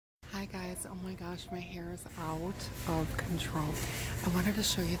Hi guys, oh my gosh, my hair is out of control. I wanted to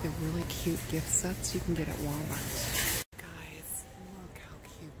show you the really cute gift sets you can get at Walmart. Guys, look how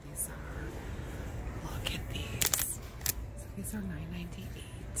cute these are. Look at these. So these are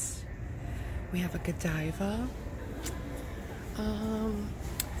 $9.98. We have a Godiva.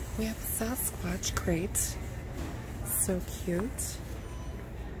 We have a Sasquatch crate. So cute.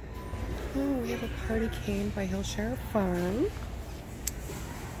 Oh, we have a party cane by Hillshire Farm.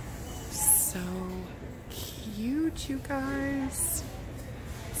 So cute, you guys.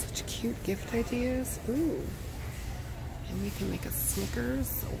 Such cute gift ideas. Ooh. And we can make a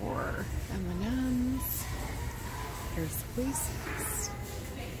Snickers or M&M's. There's Reese's.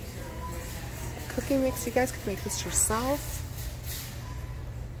 Cooking mix. You guys could make this yourself.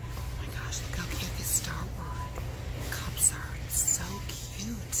 Oh my gosh, look how cute these Star Wars cups are. It's so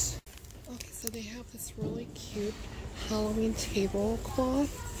cute. Okay, so they have this really cute Halloween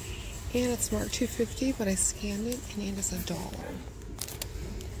tablecloth. And it's marked $2.50, but I scanned it and it is $1.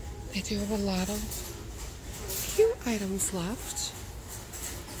 They do have a lot of cute items left.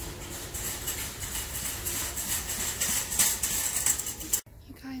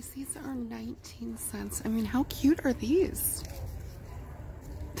 You guys, these are 19 cents. I mean, how cute are these?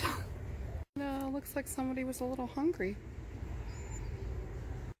 No, looks like somebody was a little hungry.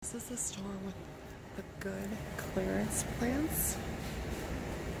 This is the store with the good clearance plants.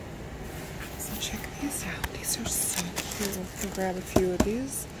 So check these out. These are so cute. You can grab a few of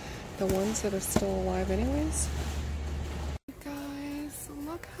these. The ones that are still alive anyways. You guys,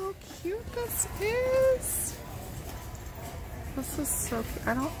 look how cute this is. This is so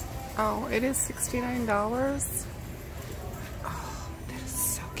cute. Oh, it is $69. Oh, that is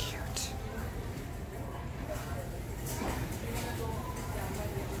so cute.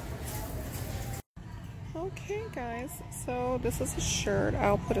 Okay guys, so this is a shirt.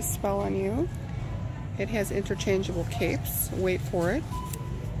 I'll put a spell on you. It has interchangeable capes. Wait for it.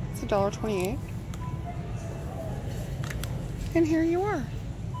 It's $1.28. And here you are.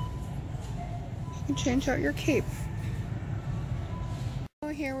 You can change out your cape. Oh,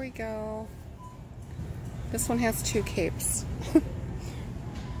 here we go. This one has 2 capes.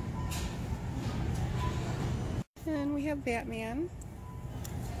 And we have Batman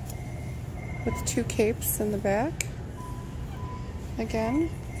with 2 capes in the back.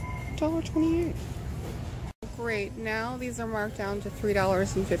 Again, $1.28. Great, now these are marked down to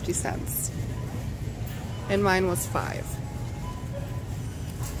 $3.50. And mine was $5.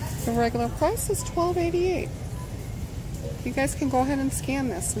 The regular price is $12.88. You guys can go ahead and scan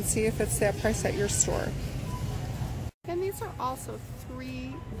this and see if it's that price at your store. And these are also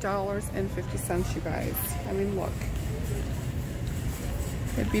 $3.50, you guys. I mean, look.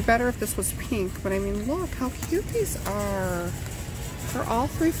 It'd be better if this was pink, but I mean, look how cute these are. They're all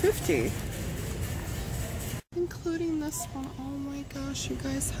 $3.50. Including this one. Oh my gosh, you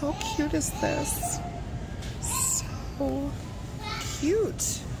guys, how cute is this? So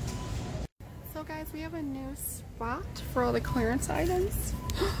cute. So guys, we have a new spot for all the clearance items.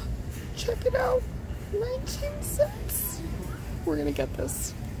 Check it out. 19 cents. We're gonna get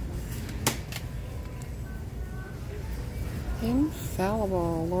this.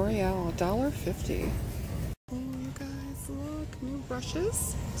 Infallible L'Oreal, $1.50. Oh, you guys, look, new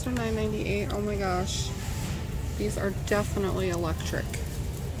brushes. These are $9.98. Oh my gosh. These are definitely electric.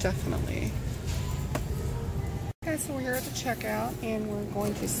 Definitely. Okay, so we're here at the checkout and we're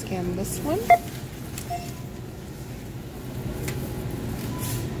going to scan this one.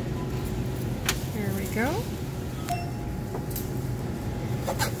 Here we go.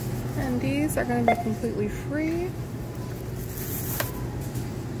 And these are going to be completely free.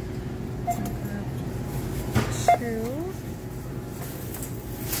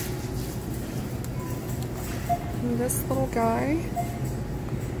 And this little guy.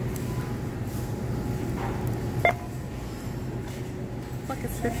 Look,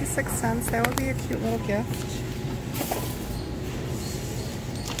 it's 56 cents. That would be a cute little gift.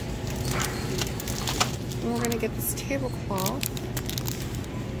 And we're going to get this tablecloth.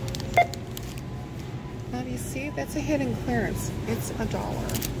 Now, do you see? That's a hidden clearance. It's $1.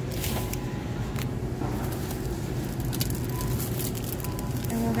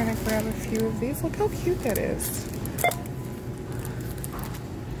 And we're going to grab a few of these. Look how cute that is.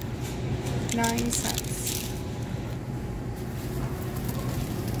 9 cents.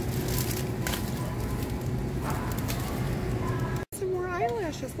 Some more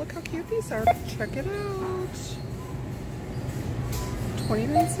eyelashes. Look how cute these are. Check it out.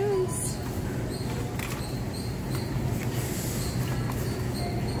 29 cents.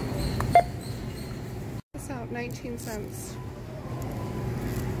 Check this out. 19 cents.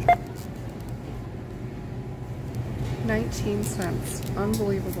 19 cents.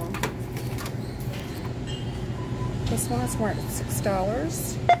 Unbelievable. This one is worth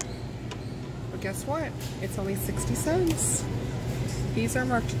 $6. But guess what? It's only 60 cents. These are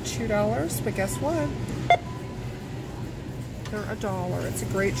marked $2, but guess what? They're $1. It's a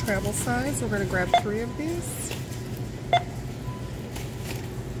great travel size. We're going to grab 3 of these.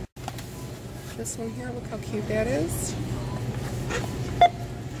 This one here, look how cute that is.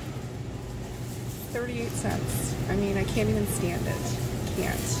 38 cents. I mean, I can't even stand it.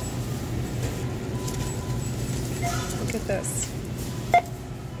 Can't. Look at this.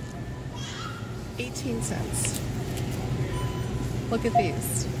 18 cents. Look at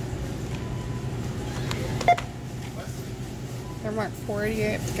these. They're marked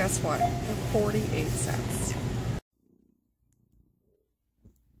 $4.88. Guess what? They're 48 cents.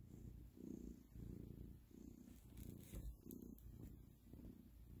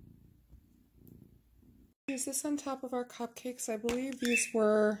 Is this on top of our cupcakes? I believe these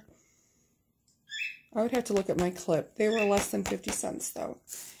were, I would have to look at my clip. They were less than 50 cents though.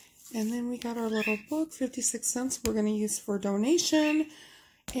 And then we got our little book, 56 cents we're going to use for donation.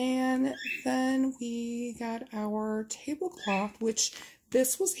 And then we got our tablecloth, which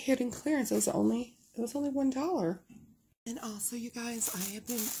this was hidden clearance. It was only $1. And also, you guys, I have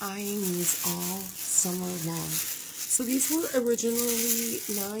been eyeing these all summer long. So these were originally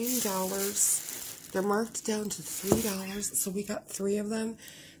 $9. They're marked down to $3, so we got 3 of them.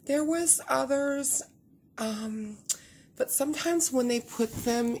 There was others, but sometimes when they put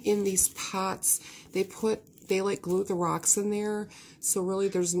them in these pots, they like glue the rocks in there. So really,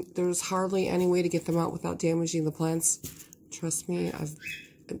 there's hardly any way to get them out without damaging the plants. Trust me,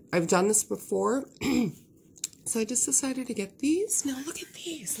 I've done this before. So I just decided to get these. Now look at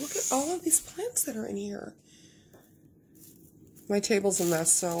these. Look at all of these plants that are in here. My table's a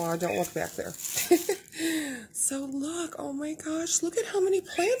mess, so don't look back there. So look, oh my gosh, look at how many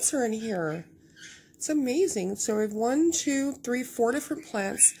plants are in here. It's amazing. So we have 1, 2, 3, 4 different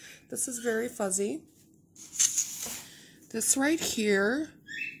plants. This is very fuzzy. This right here,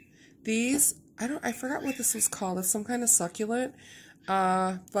 these, I forgot what this was called. It's some kind of succulent,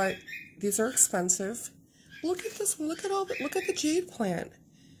 but these are expensive. Look at this one. Look at the jade plant.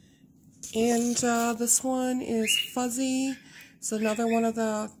 And this one is fuzzy. It's another one of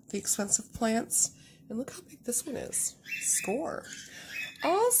the expensive plants. And look how big this one is. Score.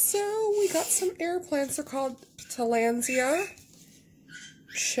 Also, we got some air plants. They're called Tillandsia.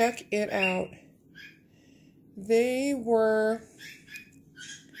 Check it out. They were,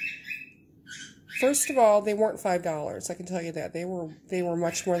 first of all, they weren't $5. I can tell you that. They were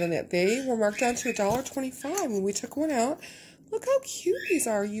much more than that. They were marked down to $1.25 when we took one out. Look how cute these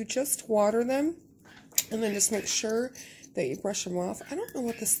are. You just water them and then just make sure that you brush them off. I don't know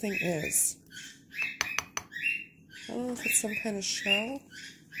what this thing is. I don't know if it's some kind of shell.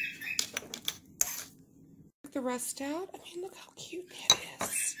 Take the rest out. I mean, look how cute that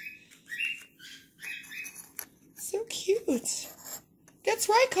is. So cute. That's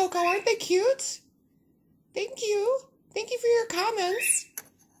right, Coco. Aren't they cute? Thank you. Thank you for your comments.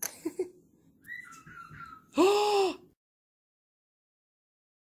 Oh!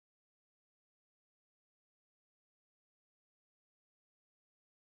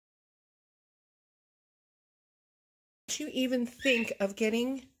 You even think of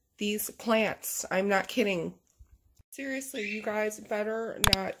getting these plants? I'm not kidding. Seriously, you guys better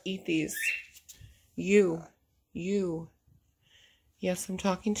not eat these. You. Yes, I'm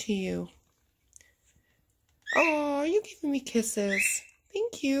talking to you. Oh, you're giving me kisses.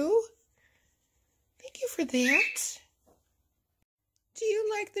 Thank you. Thank you for that. Do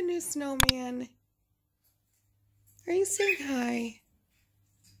you like the new snowman? Are you saying hi?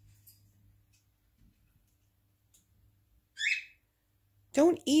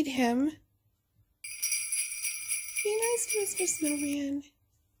 Don't eat him. Be nice to Mr. Snowman.